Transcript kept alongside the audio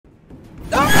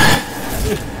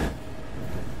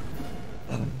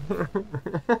It's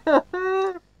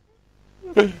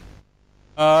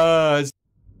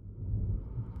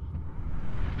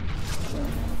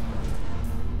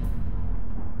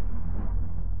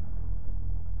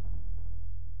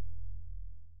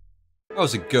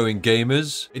How's it going,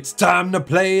 gamers? It's time to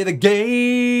play the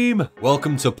game!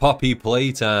 Welcome to Poppy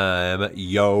Playtime,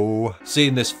 yo.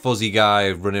 Seeing this fuzzy guy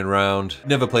running around.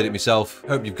 Never played it myself.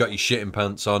 Hope you've got your shitting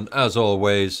pants on, as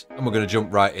always. And we're gonna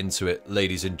jump right into it,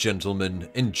 ladies and gentlemen.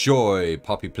 Enjoy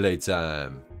Poppy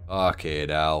Playtime. Arcade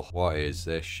Al, what is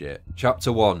this shit?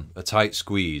 Chapter 1, a tight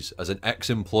squeeze. As an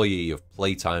ex-employee of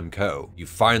Playtime Co., you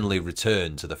finally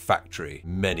return to the factory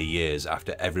many years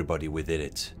after everybody within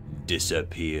it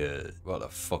disappeared. What the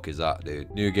fuck is that,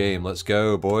 dude? New game, let's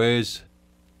go, boys.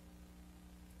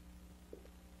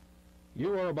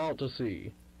 You are about to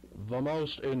see the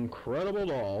most incredible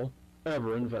doll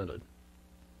ever invented.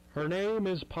 Her name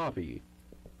is Poppy,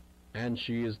 and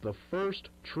she is the first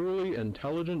truly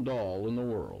intelligent doll in the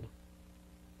world.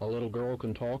 A little girl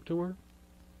can talk to her.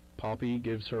 Poppy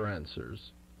gives her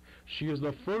answers. She is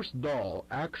the first doll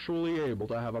actually able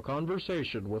to have a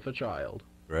conversation with a child.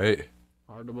 Right.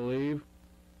 Hard to believe?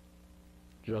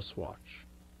 Just watch.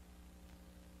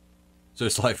 So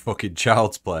it's like fucking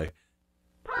Child's Play.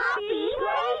 Poppy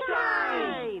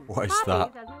Playtime! What is Poppy that?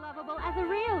 is as lovable as a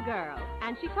real girl,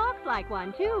 and she talks like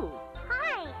one too.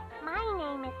 Hi, my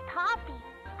name is Poppy.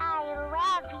 I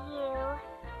love you.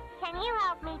 Can you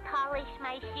help me polish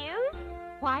my shoes?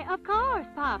 Why, of course,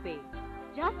 Poppy.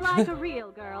 Just like a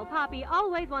real girl, Poppy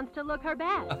always wants to look her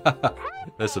best.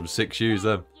 There's some sick shoes,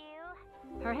 then.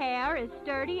 Her hair is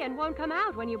sturdy and won't come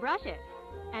out when you brush it,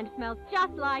 and smells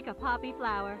just like a poppy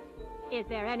flower. Is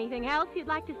there anything else you'd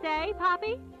like to say,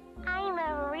 Poppy? I'm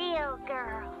a real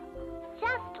girl,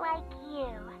 just like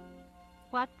you.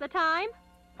 What's the time?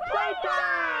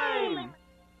 Playtime!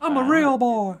 I'm a real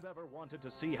boy. If you've ever wanted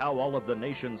to see how all of the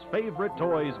nation's favorite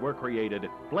toys were created,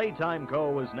 Playtime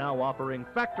Co. is now offering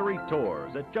factory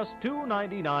tours at just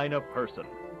 $2.99 a person.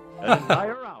 An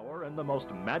entire hour in the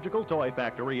most magical toy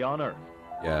factory on Earth.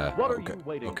 Yeah, What are okay, you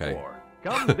waiting okay. for?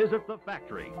 Come visit the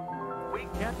factory. We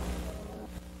can't...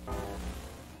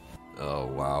 Oh,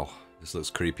 wow. This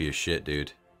looks creepy as shit,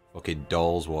 dude. Fucking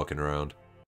dolls walking around.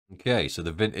 Okay, so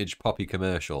the vintage Poppy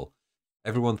commercial.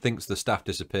 Everyone thinks the staff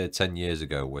disappeared 10 years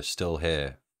ago. We're still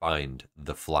here. Find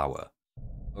the flower.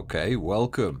 Okay,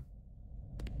 welcome.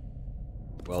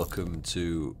 Welcome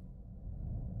to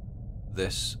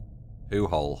this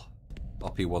hoo-hole.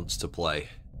 Poppy wants to play.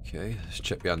 Okay, let's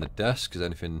check behind the desk. Is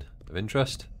anything of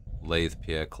interest? Lathe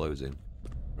Pierre closing.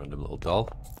 Random little doll.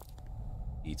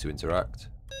 E to interact.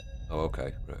 Oh,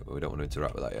 okay. Right, well, we don't want to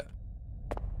interact with that yet.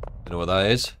 Don't know what that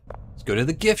is. Let's go to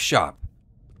the gift shop.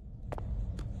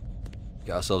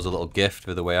 Get ourselves a little gift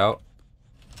for the way out.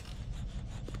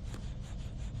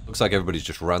 Looks like everybody's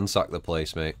just ransacked the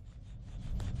place, mate.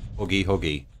 Huggy,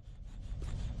 Huggy.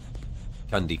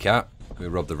 Candy cat. Can we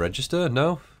rob the register?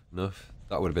 No? No.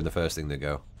 That would have been the first thing to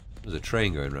go. There's a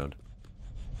train going round.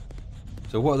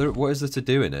 So what is there to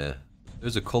do in here?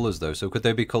 Those are colours though, so could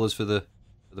there be colours for the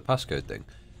passcode thing?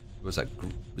 Was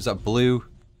that blue?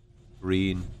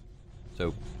 Green?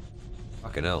 So,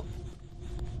 fucking hell.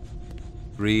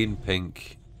 Green,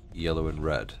 pink, yellow and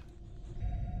red.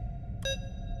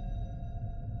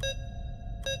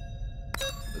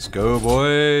 Let's go,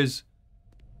 boys!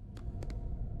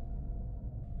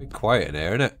 Be quiet in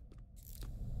here, innit?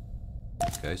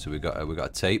 Okay, so we got a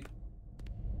tape.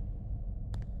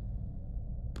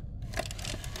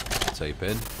 Tape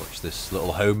in. Watch this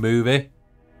little home movie.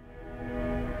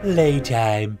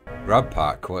 Playtime. Grab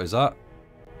pack. What is that?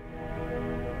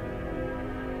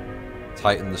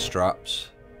 Tighten the straps.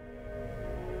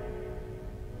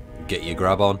 Get your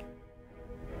grab on.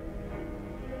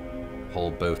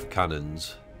 Hold both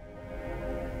cannons.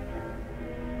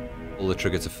 Pull the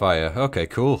trigger to fire. Okay,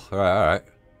 cool. Alright, alright.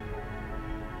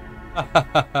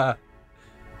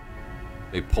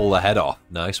 They pull the head off.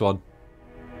 Nice one.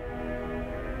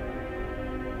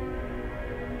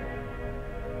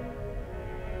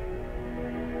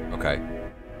 Okay.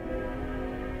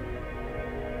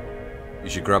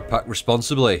 Use your grab pack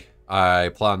responsibly. I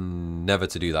plan never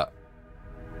to do that.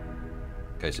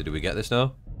 Okay, so do we get this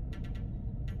now?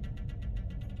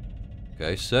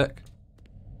 Okay, sick.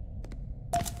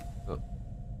 Oh.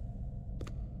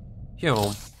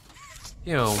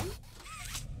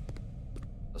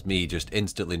 That's me just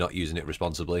instantly not using it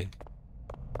responsibly.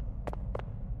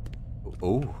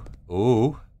 Oh,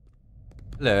 oh.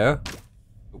 Hello.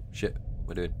 Oh, shit.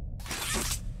 What am I doing?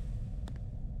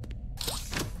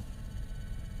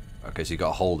 Okay, so you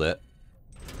gotta hold it.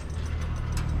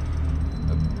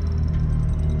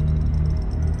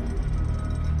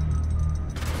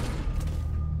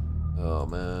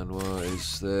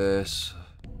 this?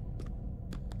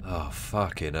 Oh,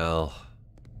 fucking hell.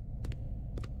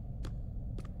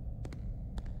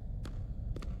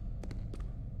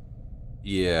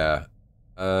 Yeah.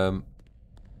 I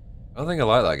don't think I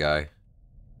like that guy.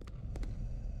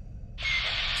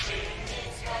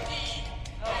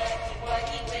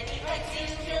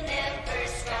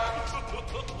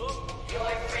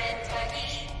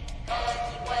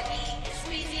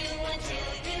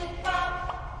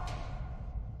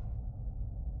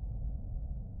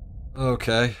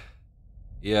 Okay.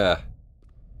 Yeah.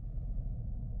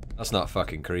 That's not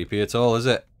fucking creepy at all, is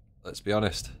it? Let's be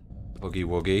honest. Huggy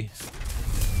Wuggy.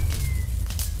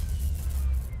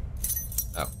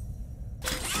 Oh.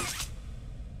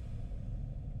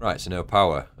 Right, so no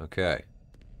power. Okay.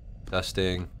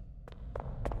 Testing.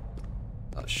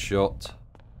 That's shut.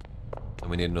 And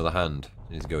we need another hand.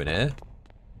 We need to go in here.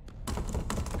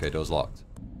 Okay, door's locked.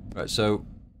 Right, so...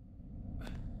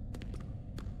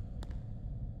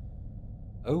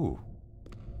 Oh.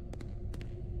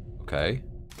 Okay.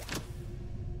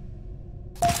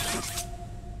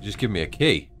 Just give me a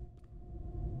key.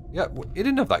 Yeah, he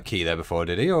didn't have that key there before,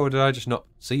 did he? Or did I just not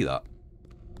see that?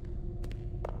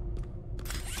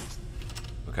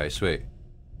 Okay, sweet.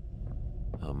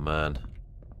 Oh, man.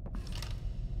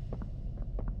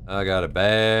 I got a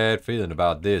bad feeling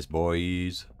about this,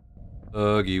 boys.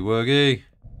 Huggy Wuggy.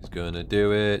 He's gonna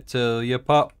do it till you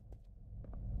pop.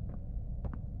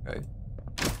 Okay.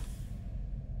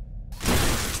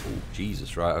 Ooh,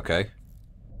 Jesus, right, okay.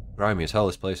 Grimy as hell,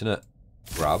 this place, isn't it?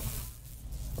 Grab.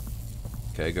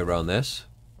 Okay, go around this.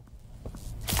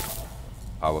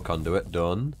 Power conduit,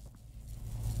 done.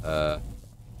 Go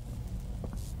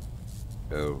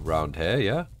round here,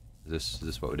 yeah? Is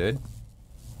this what we did?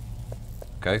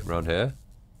 Okay, round here.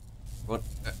 What?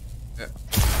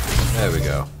 There we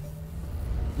go.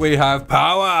 We have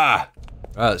power!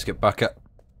 Right, let's get back at...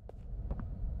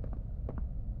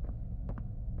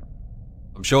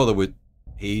 I'm sure that we...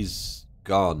 He's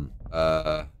gone.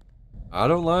 I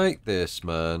don't like this,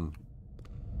 man.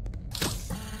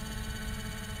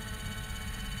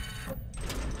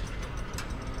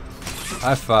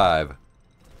 High five.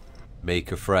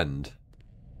 Make a friend.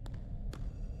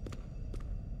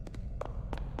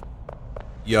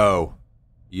 Yo.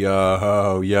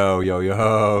 Yo, yo, yo,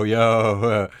 yo,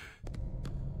 yo.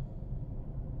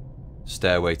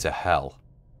 Stairway to hell.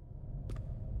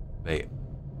 Mate.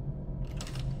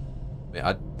 Mate,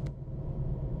 I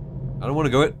don't want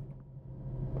to go it.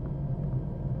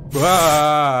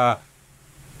 Ah!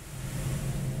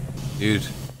 Dude.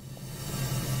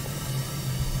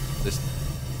 This...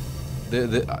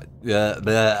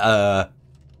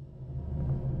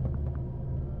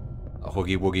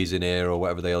 Huggy Wuggy's in here, or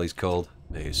whatever the hell he's called.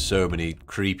 There's so many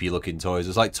creepy looking toys.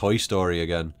 It's like Toy Story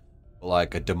again. But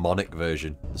like a demonic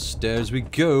version. The stairs we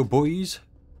go, boys.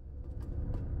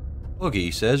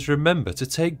 Huggy says remember to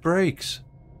take breaks.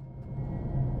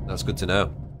 That's good to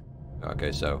know.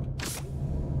 Okay, so...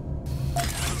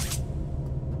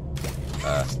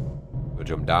 we'll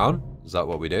jump down. Is that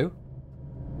what we do?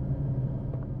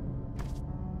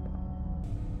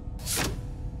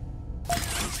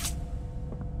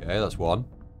 Okay, that's one.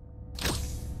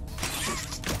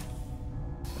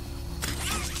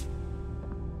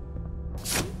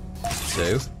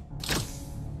 Two.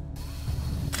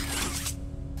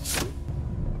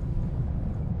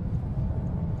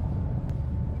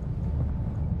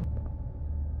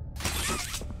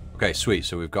 Okay, sweet.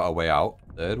 So we've got our way out.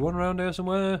 Third one around here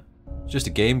somewhere. It's just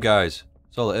a game, guys.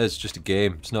 That's all it is. Just a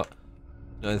game. It's not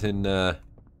anything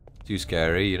too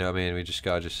scary. You know what I mean? We just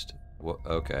gotta just... What?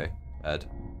 Okay. Head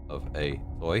of a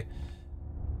toy.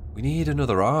 We need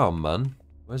another arm, man.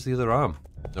 Where's the other arm?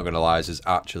 Not gonna lie, this is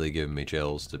actually giving me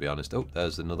chills, to be honest. Oh,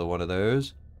 there's another one of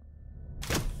those.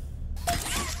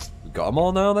 We got them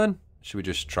all now, then? Should we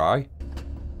just try?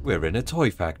 We're in a toy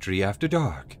factory after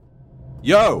dark.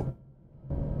 Yo!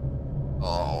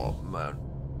 Oh, man.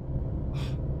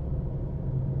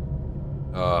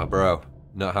 Oh, bro.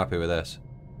 Not happy with this.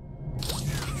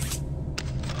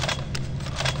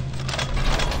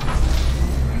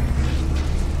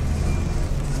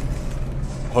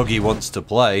 Huggy wants to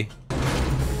play.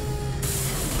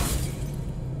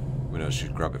 We know she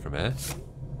should grab it from here.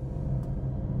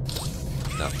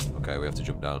 No. Okay, we have to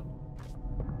jump down.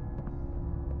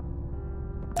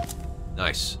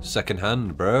 Nice. Second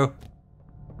hand, bro.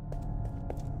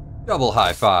 Double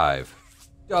high five.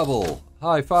 Double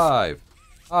high five.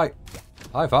 High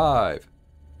five.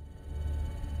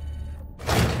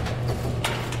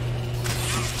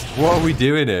 What are we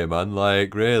doing here, man?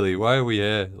 Like, really? Why are we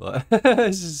here? Like,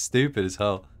 this is stupid as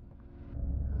hell.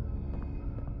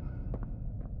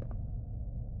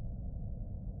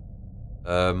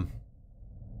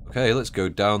 Okay, let's go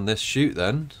down this chute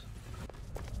then.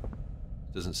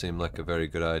 Doesn't seem like a very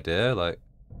good idea. Like,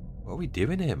 what are we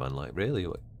doing here, man? Like, really?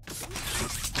 Like,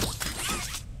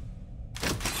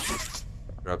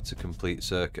 grab to complete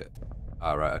circuit.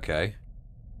 Alright, okay.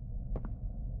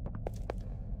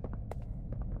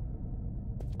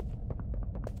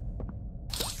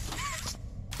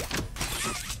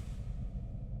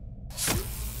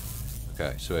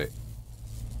 Okay, sweet.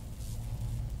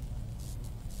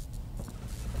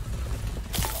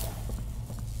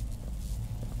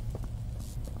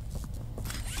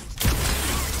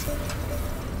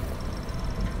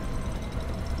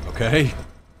 Okay.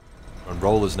 We're on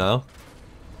rollers now.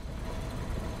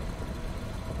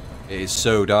 It is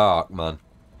so dark, man.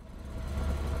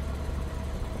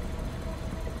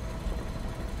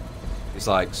 It's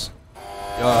like...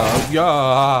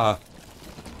 yeah.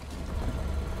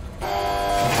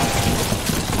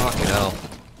 Fucking hell.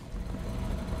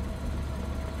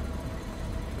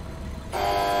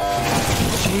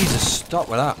 Jesus, stop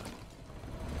with that.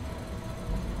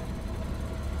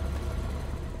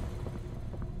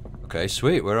 Okay,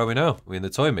 sweet. Where are we now? We're in the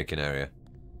toy making area.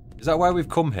 Is that why we've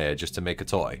come here, just to make a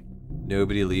toy?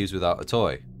 Nobody leaves without a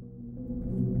toy.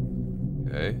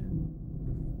 Okay.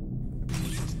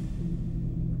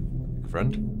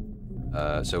 Friend.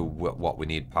 So what we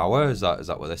need power? Is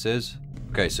that what this is?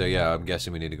 Okay, so yeah, I'm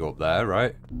guessing we need to go up there,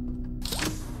 right?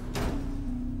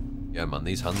 Yeah, man,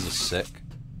 these hands are sick.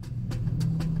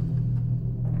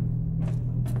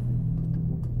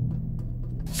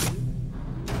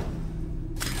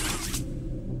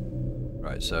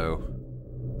 Right, so...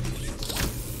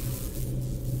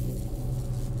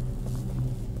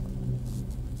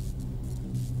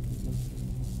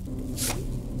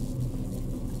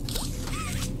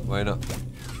 why not?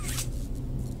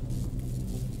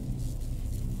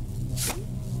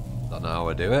 Don't know how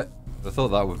I do it. I thought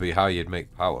that would be how you'd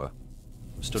make power.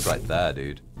 I'm stood right there,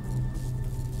 dude.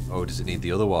 Oh, does it need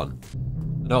the other one?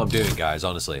 I know what I'm doing, guys,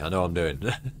 honestly. I know what I'm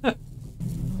doing.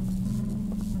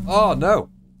 Oh, no!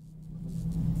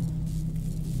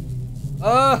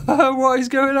 What is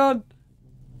going on?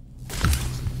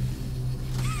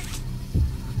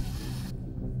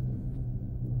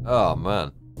 Oh,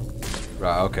 man.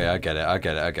 Right, okay, I get it.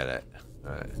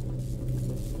 Alright.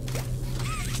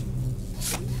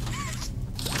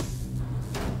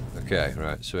 Okay,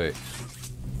 right, sweet.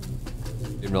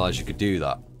 Didn't realise you could do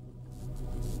that.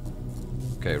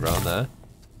 Okay, round there.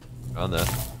 Round there.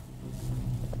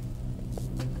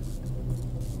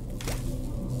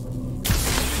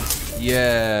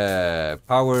 Yeah!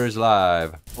 Power is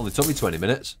live. Only took me 20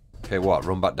 minutes. Okay, what?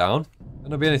 Run back down? Can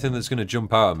there be anything that's going to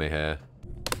jump out at me here?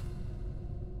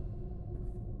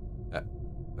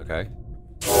 Okay.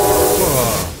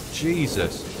 Oh,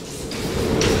 Jesus.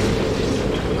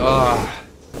 Ah.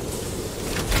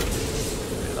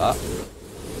 Look at that.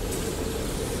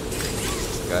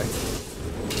 Okay.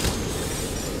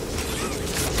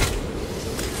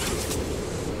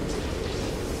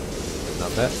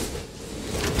 That bit.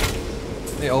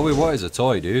 Hey, all we want is a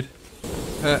toy, dude.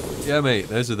 Yeah, mate,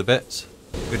 those are the bits.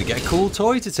 We're gonna get a cool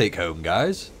toy to take home,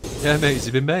 guys. Yeah, mate, has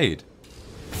it been made?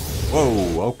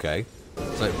 Whoa, okay.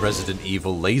 It's like Resident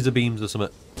Evil laser beams or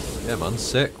something. Yeah, man,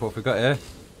 sick. What have we got here?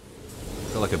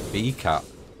 Got like a bee cat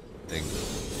thing.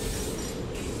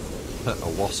 A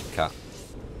wasp cat.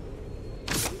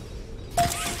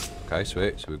 Okay,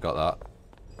 sweet. So we've got that.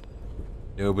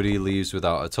 Nobody leaves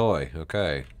without a toy.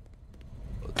 Okay.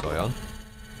 Put the toy on.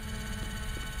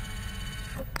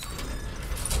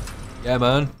 Yeah,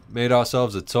 man. Made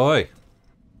ourselves a toy.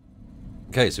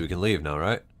 Okay, so we can leave now,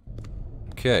 right?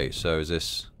 Okay, so is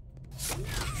this...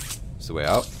 It's the way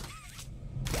out?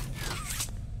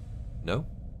 No?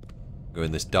 Go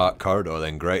in this dark corridor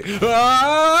then, great.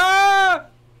 Ah!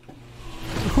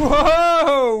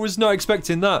 Whoa! Was not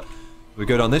expecting that. We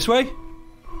go down this way?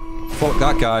 Fuck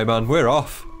that guy, man. We're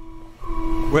off.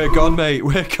 We're gone, mate.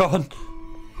 We're gone.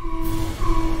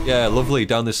 Yeah, lovely.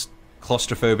 Down this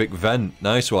claustrophobic vent.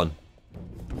 Nice one.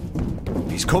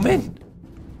 He's coming.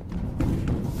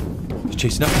 He's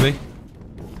chasing after me.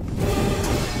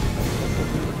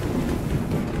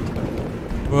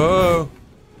 Whoa.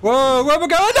 Whoa, where am I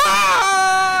going?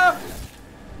 Ah!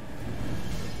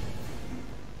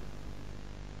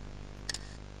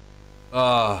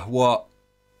 Ah, what?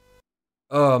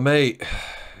 Oh, mate.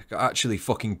 Got actually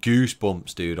fucking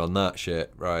goosebumps, dude, on that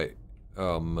shit. Right.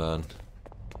 Oh, man.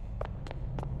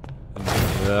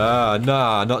 Ah,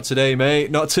 nah, not today,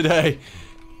 mate. Not today.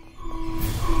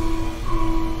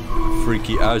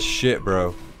 Freaky as shit,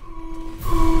 bro.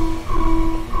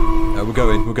 We're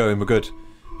good. We're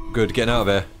good, getting out of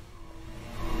here.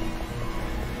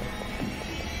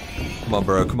 Come on,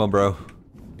 bro. Come on, bro.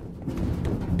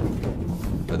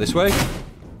 Go this way.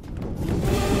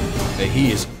 Hey,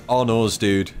 he is on us,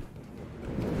 dude.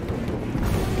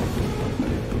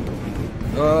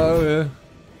 Oh, yeah.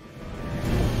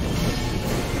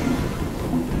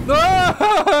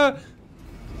 Ah!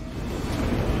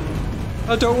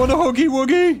 I don't want a Huggy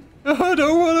Wuggy. I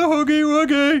don't want a Huggy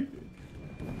Wuggy.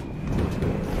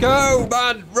 Go,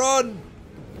 man, run.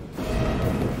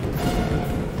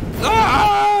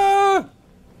 Ah!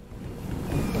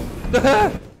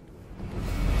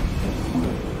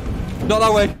 Not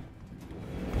that way.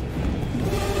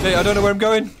 Mate, I don't know where I'm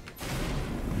going.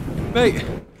 Mate.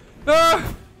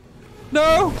 Ah!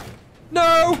 No!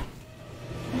 No!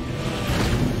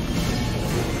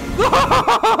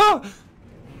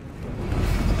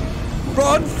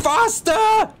 Run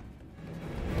faster!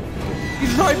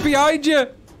 He's right behind you!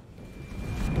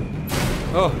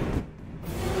 Oh.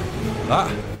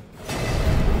 That.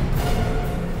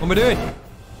 What am I doing?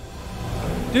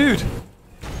 Dude!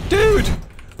 Dude!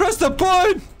 Press the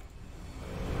button!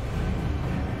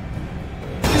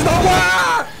 He's not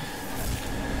where!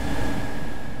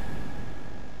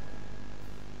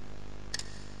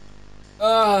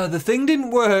 Ah, the thing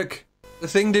didn't work. The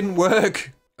thing didn't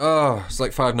work. Oh, it's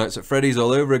like Five Nights at Freddy's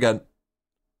all over again.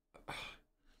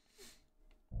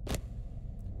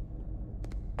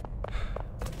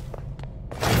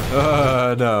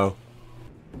 No.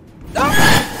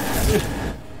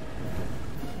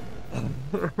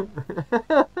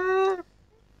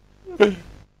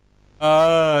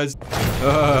 Alright,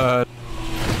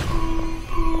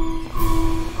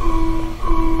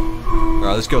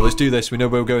 let's go. Let's do this. We know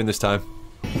where we're going this time.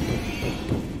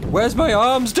 Where's my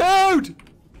arms, dude?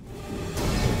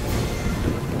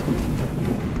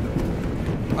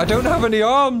 I don't have any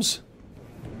arms.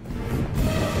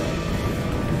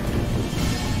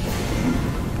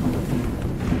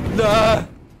 Nah.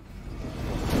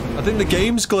 I think the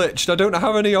game's glitched. I don't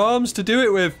have any arms to do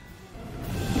it with.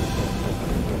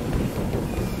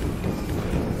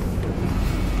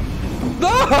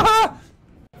 Ah!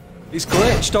 He's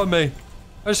glitched on me.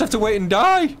 I just have to wait and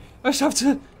die. I just have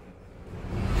to...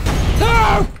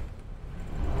 No!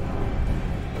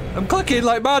 I'm clicking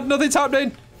like mad. Nothing's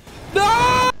happening.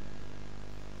 No!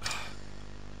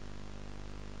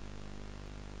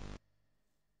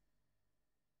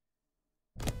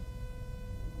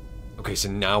 Okay,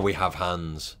 so now we have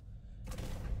hands.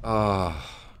 Ah.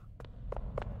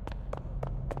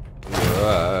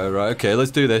 Right, okay, let's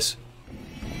do this.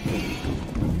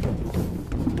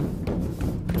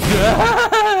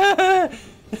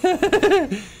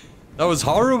 That was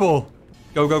horrible.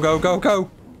 Go, go, go, go, go.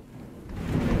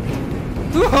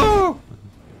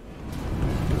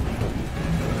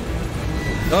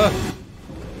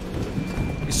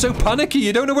 You're so panicky,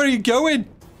 you don't know where you're going.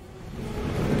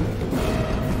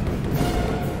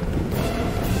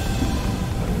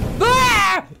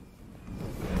 Ah!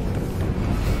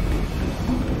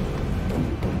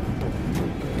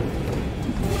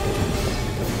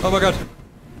 Oh my god.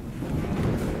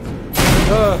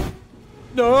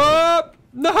 No!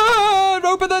 No!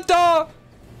 Open the door!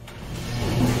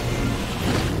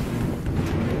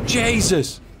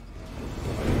 Jesus!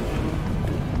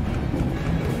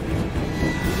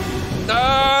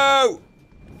 No!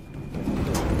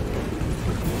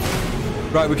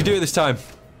 Right, we can do it this time.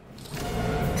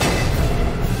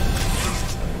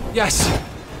 Yes!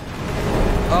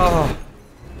 Oh.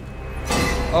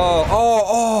 Oh, oh,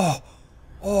 oh!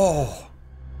 Oh!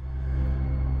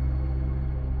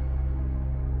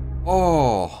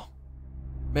 Oh,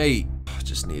 mate,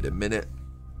 just need a minute.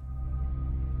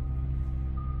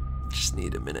 Just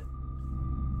need a minute.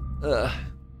 That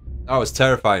was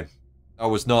terrifying. That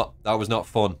was not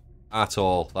fun at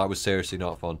all. That was seriously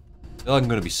not fun. I feel like I'm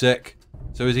gonna be sick.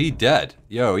 So is he dead?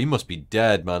 Yo, he must be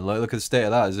dead, man. Like, look at the state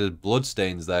of that. There's blood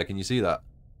stains there. Can you see that?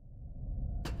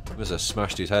 He must have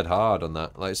smashed his head hard on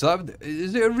that. Like, so that,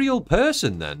 is it a real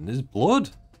person then? There's blood.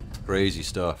 Crazy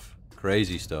stuff.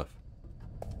 Crazy stuff.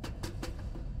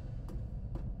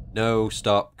 No,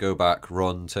 stop, go back,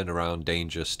 run, turn around,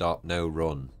 danger, stop, no,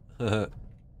 run.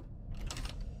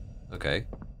 Okay.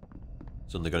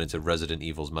 Suddenly gone into Resident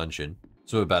Evil's mansion.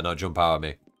 Someone better not jump out at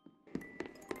me.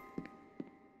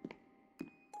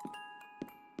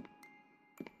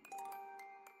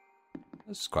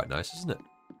 This is quite nice, isn't it?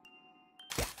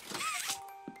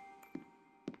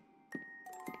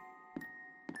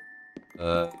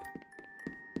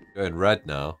 Going red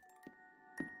now.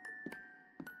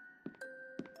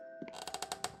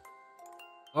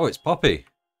 Oh, it's Poppy.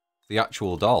 The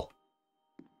actual doll.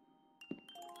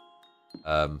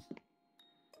 Do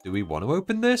we want to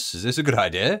open this? Is this a good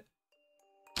idea?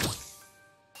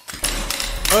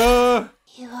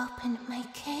 You opened my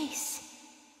case.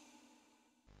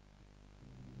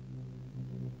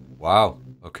 Wow,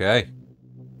 okay.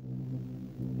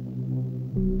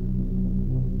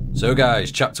 So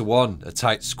guys, chapter 1, a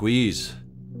tight squeeze.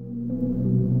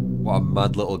 What a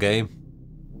mad little game.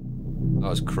 That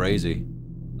was crazy.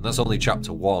 And that's only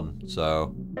chapter 1,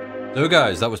 so... So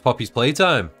guys, that was Poppy's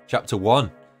Playtime, chapter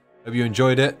 1. Hope you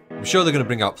enjoyed it. I'm sure they're going to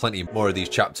bring out plenty more of these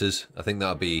chapters. I think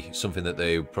that'll be something that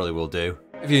they probably will do.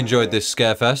 If you enjoyed this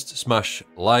Scarefest, smash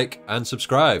like and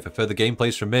subscribe for further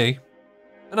gameplays from me.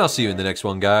 And I'll see you in the next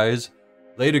one, guys.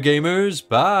 Later, gamers.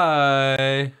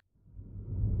 Bye.